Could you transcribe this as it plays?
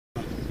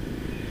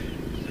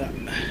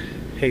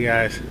Hey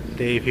guys,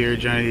 Dave here,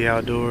 Journey to the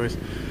Outdoors.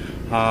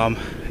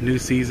 New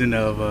season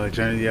of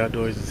Journey to the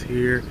Outdoors is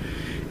here,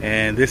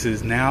 and this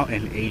is now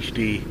in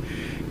HD.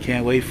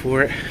 Can't wait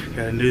for it.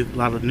 Got a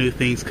lot of new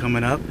things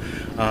coming up,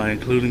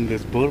 including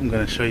this boat. I'm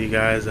going to show you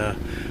guys a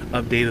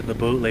update of the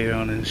boat later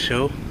on in the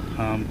show.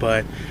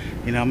 But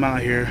you know, I'm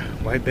out here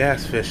white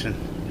bass fishing,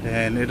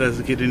 and it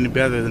doesn't get any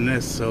better than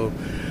this. So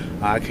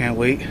I can't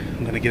wait. I'm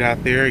going to get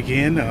out there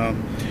again.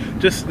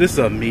 This is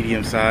a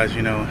medium size,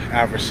 you know,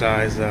 average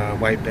size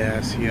white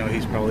bass. You know,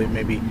 he's probably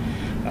maybe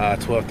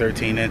 12,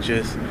 13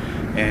 inches,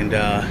 and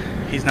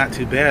he's not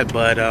too bad.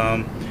 But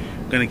I'm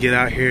gonna get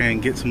out here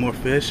and get some more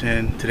fish.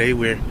 And today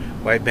we're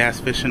white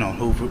bass fishing on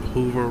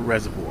Hoover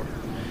Reservoir.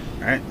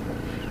 All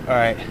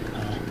right.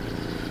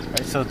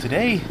 So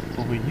today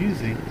what we're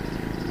using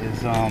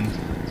is a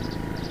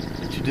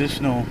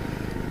traditional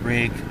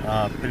rig,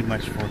 pretty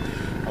much for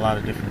a lot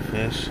of different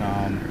fish.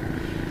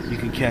 You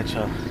can catch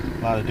a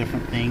lot of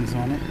different things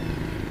on it,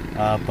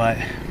 but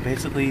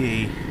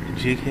basically a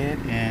jig head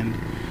and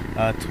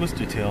a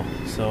twister tail,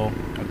 so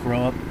a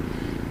grow up,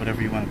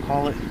 whatever you want to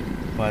call it.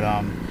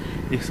 But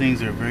these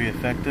things are very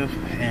effective,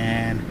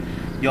 and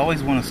you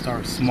always want to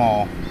start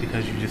small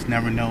because you just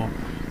never know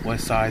what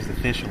size the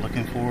fish are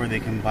looking for. They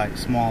can bite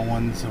small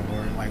ones,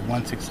 or like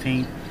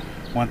 1/16,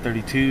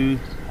 1/32,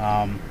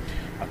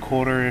 a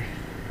quarter,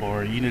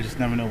 or you just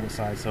never know what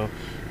size. So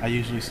I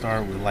usually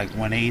start with like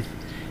 1/8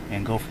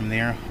 and go from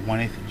there.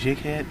 1/8 jig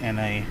head and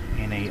a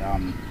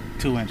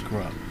 2-inch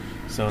grub.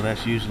 So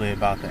that's usually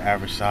about the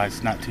average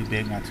size. Not too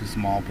big, not too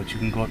small, but you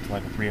can go up to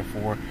like a 3 or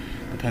 4,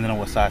 depending on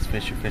what size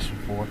fish you're fishing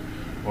for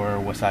or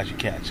what size you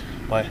catch.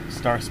 But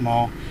start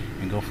small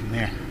and go from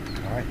there.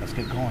 All right, let's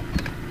get going.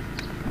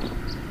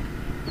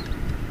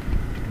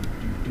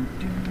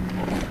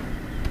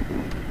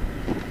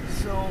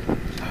 So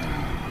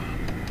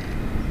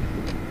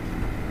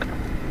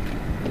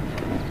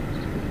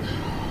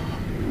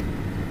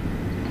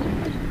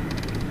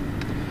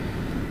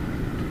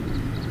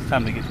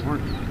time to get to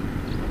work.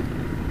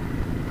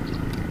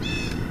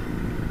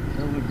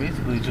 So we're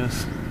basically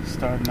just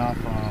starting off,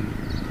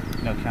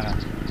 you know, kind of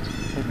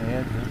hitting the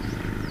edges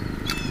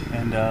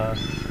and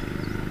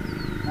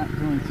not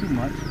doing too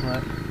much,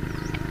 but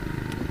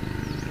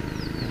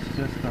it's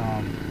just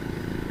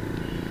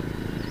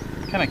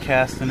kind of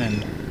casting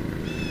and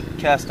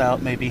cast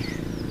out maybe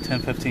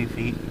 10-15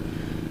 feet,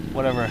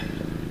 whatever,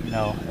 you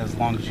know, as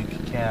long as you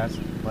can cast.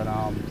 But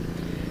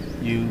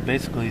you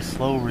basically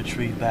slow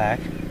retreat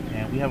back.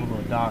 And we have a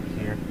little dock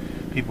here,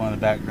 people in the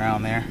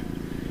background there,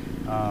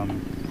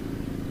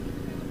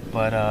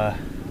 but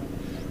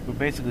we're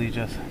basically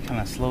just kind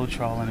of slow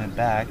trawling it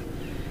back,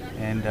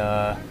 and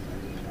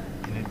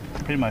it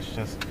pretty much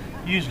just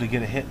usually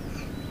get a hit.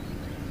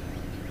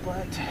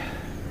 But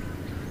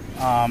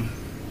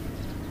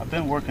I've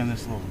been working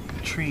this little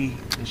tree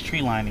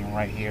lining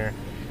right here,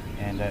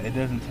 and it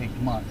doesn't take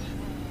much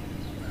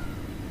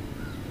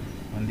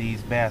when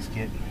these bass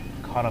get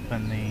caught up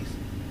in these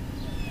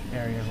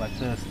areas like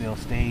this. They'll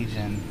stage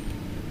and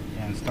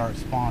start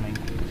spawning,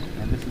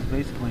 and this is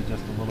basically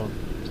just a little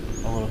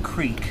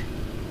creek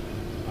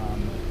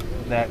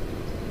that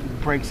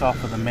breaks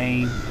off of the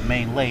main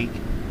lake,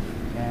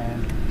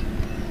 and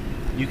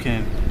you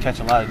can catch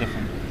a lot of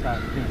different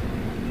types of fish.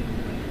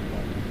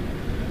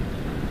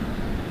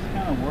 Just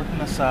kind of working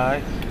the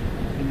side,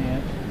 working the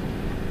edge,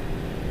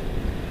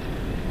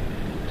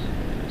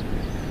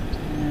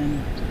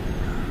 and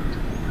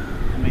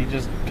I mean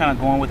just kind of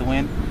going with the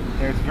wind.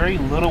 There's very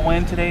little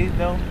wind today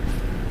though,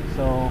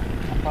 so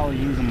I'm probably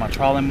using my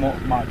trolling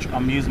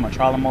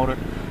motor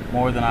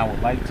more than I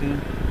would like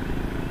to,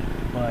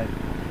 but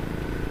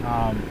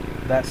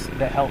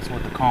that helps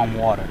with the calm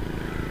water,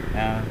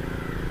 and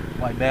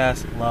white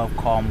bass love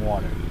calm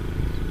water.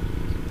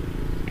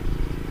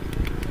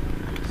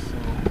 So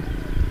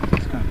I'm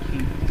just gonna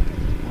keep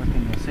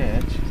working this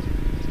edge.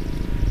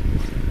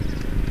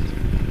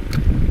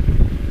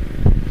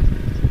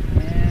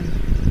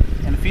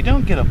 And if you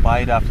don't get a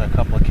bite after a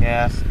couple of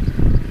casts,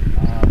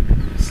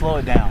 slow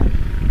it down.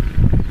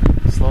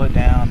 Slow it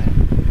down and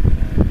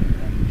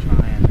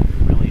try and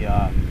really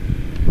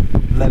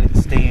let it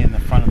stay in the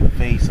front of the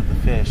face of the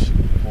fish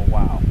for a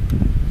while.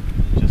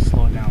 Just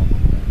slow it down a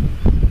little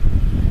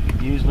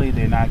bit. Usually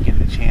they're not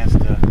getting a chance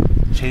to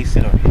chase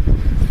it or hit it.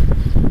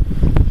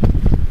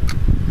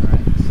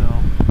 Alright, so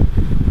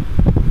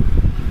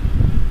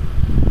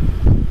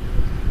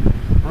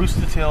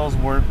rooster tails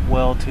work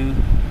well too.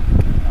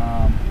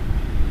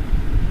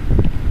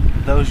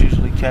 Those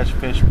usually catch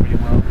fish pretty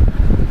well,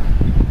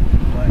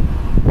 but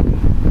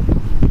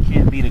you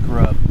can't beat a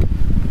grub.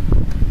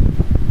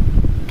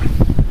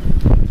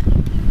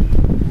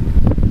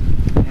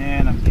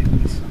 And I'm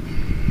getting some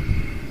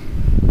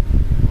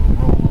little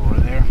roll over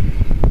there.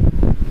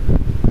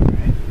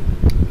 Alright,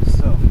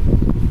 so,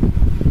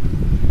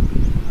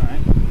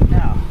 alright,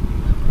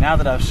 now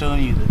that I've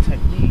shown you the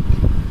technique,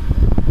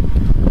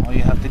 all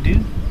you have to do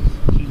is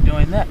keep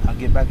doing that. I'll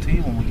get back to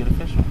you when we get a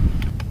fish on.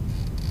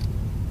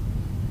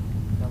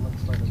 That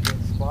looks like a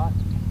good spot.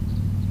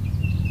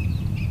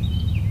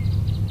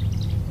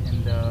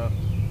 And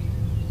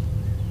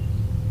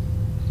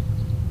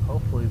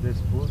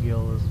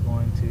bluegill is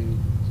going to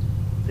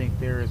think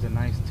there is a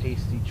nice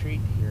tasty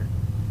treat here.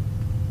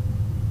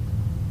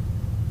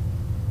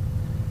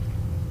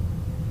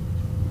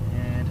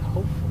 And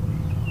hopefully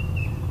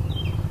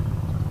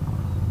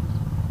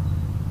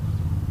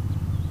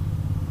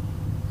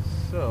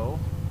so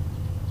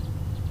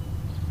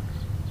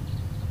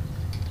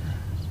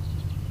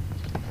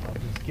I'll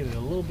just get it a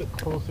little bit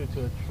closer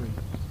to a tree.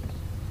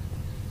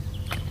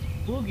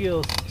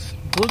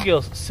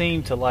 Bluegills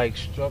seem to like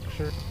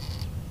structure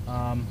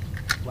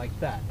like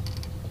that.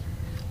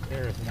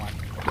 There's one.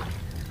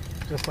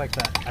 Just like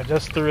that. I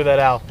just threw that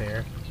out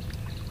there.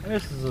 And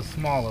this is a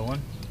smaller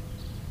one.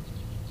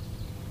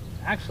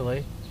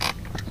 Actually,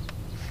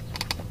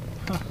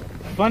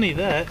 funny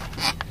that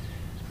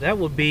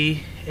would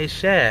be a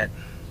shad.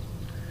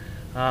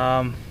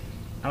 I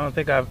don't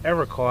think I've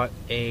ever caught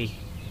a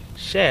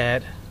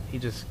shad. He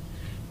just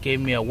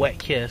gave me a wet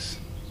kiss.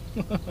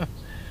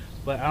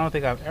 But I don't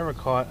think I've ever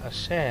caught a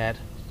shad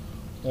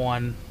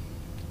on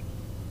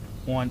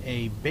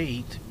a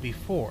bait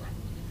before.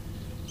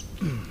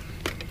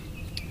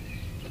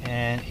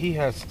 And he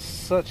has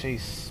such a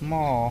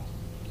small,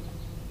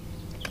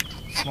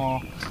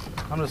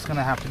 I'm just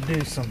gonna have to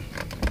do some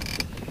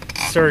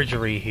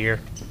surgery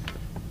here.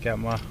 Got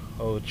my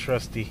old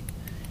trusty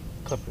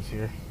clippers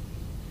here.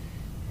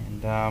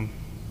 And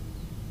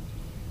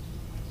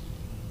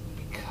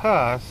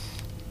because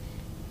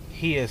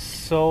he is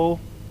so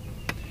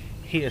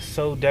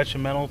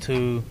detrimental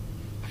to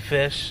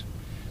fish,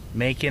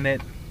 making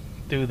it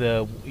through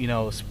the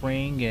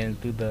spring and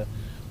through the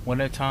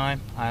winter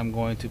time, I'm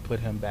going to put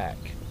him back.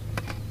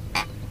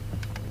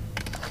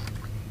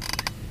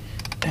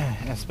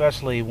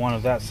 Especially one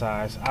of that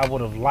size. I would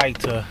have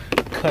liked to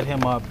cut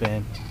him up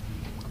and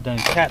done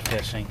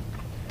catfishing.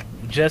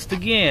 Just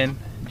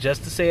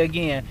to say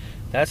again,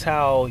 that's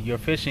how your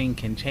fishing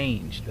can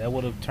change. That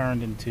would have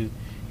turned into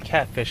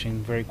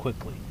catfishing very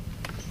quickly.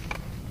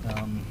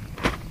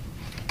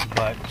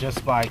 But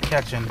just by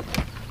catching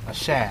a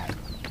shad.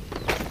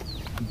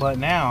 But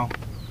now,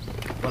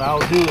 what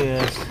I'll do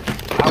is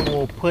I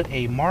will put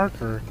a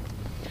marker,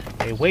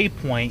 a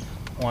waypoint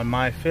on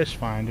my fish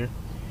finder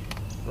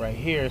right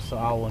here, so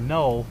I will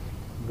know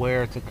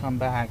where to come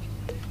back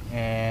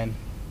and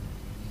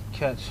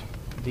catch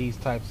these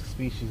types of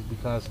species,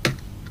 because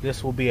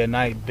this will be a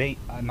nice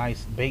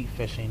bait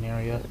fishing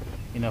area.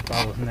 If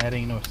I was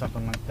netting or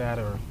something like that,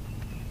 or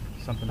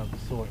something of the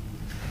sort.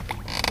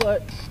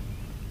 But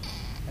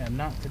I am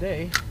not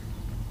today.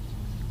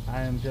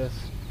 I am just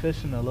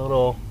fishing a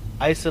little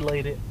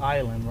isolated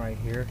island right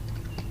here.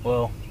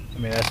 Well, I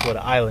mean, that's what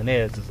an island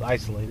is. It's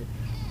isolated.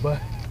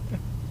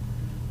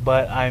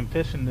 But I'm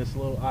fishing this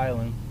little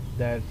island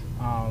that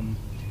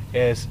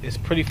is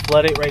pretty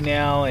flooded right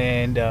now,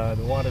 and the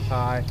water's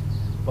high.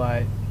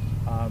 But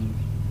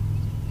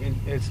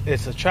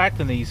it's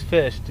attracting these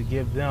fish to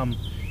give them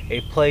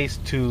a place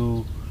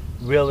to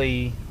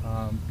really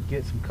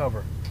get some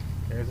cover.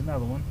 There's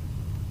another one.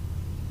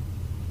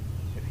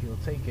 If he'll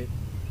take it.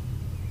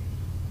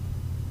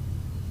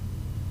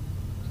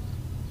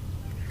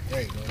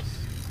 There he goes.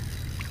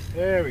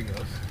 There he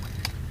goes.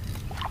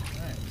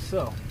 Alright,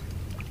 so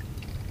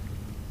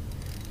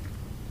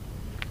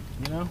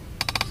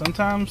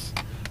sometimes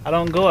I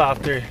don't go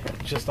after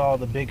just all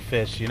the big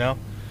fish,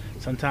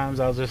 Sometimes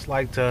I'll just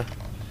like to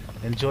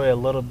enjoy a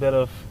little bit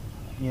of,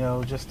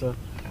 just a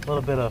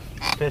little bit of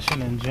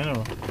fishing in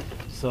general.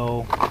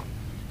 So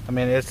I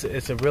mean,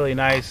 it's a really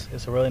nice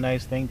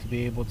thing to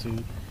be able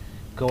to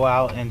go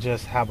out and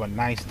just have a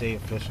nice day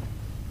of fishing.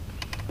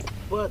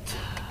 But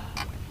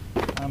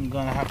I'm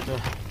gonna have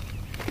to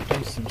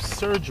do some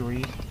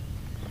surgery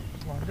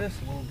on this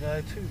little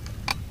guy too.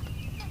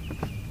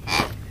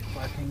 If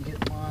I can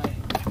get my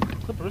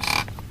clippers.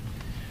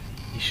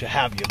 You should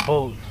have your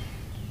boat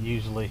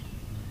usually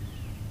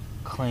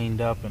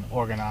cleaned up and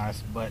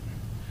organized, but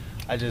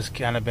I just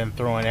kind of been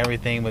throwing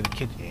everything with the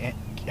kitchen,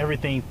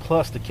 everything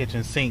plus the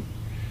kitchen sink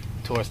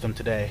towards them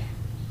today.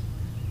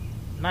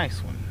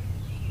 Nice one.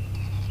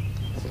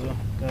 So I'm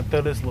gonna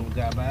throw this little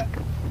guy back.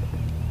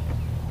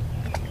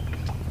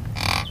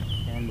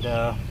 And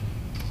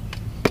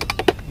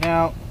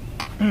now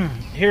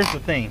here's the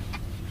thing.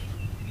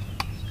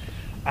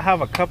 I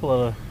have a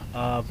couple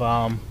of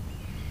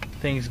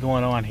things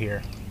going on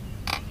here.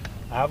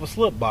 I have a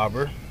slip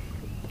bobber,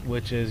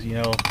 which is,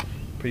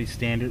 pretty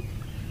standard,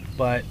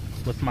 but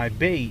with my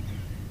bait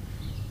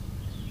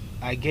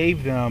I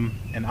gave them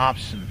an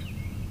option,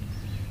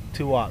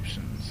 2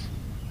 options,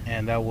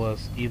 and that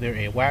was either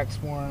a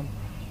wax worm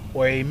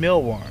or a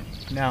mealworm.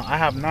 Now I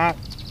have not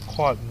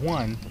caught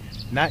one,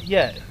 not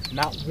yet,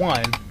 not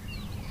one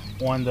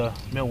on the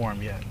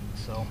mealworm yet,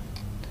 so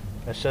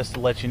that's just to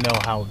let you know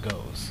how it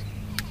goes.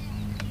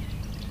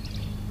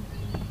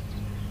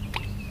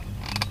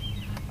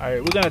 Alright,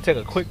 we're going to take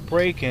a quick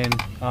break and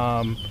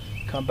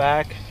come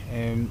back,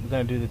 and we're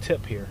going to do the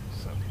tip here.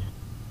 So,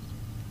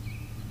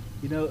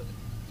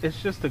 it's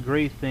just a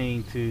great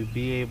thing to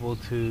be able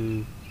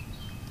to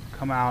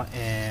come out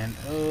and,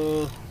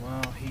 oh,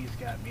 well, he's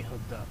got me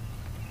hooked up.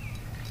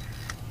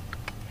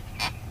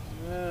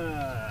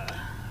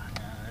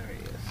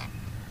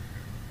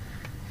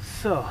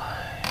 So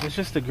it's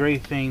just a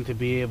great thing to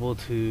be able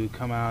to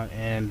come out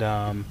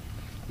and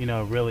you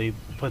know, really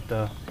put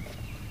the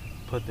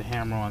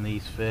hammer on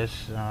these fish.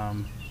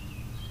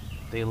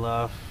 They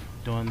love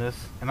doing this,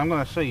 and I'm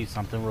going to show you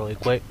something really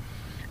quick.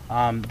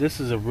 This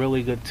is a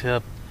really good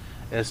tip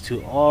as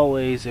to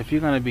always, if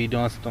you're going to be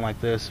doing something like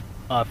this,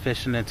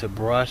 fishing into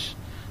brush,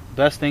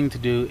 best thing to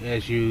do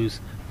is use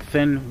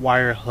thin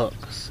wire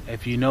hooks.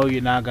 If you know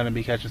you're not going to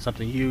be catching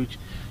something huge,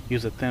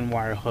 use a thin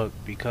wire hook,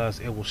 because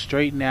it will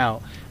straighten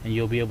out and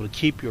you'll be able to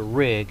keep your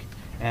rig,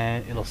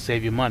 and it'll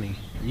save you money.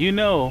 You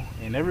know,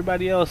 and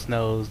everybody else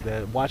knows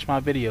that watch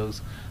my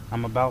videos,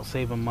 I'm about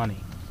saving money,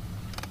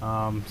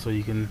 so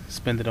you can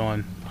spend it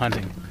on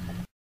hunting.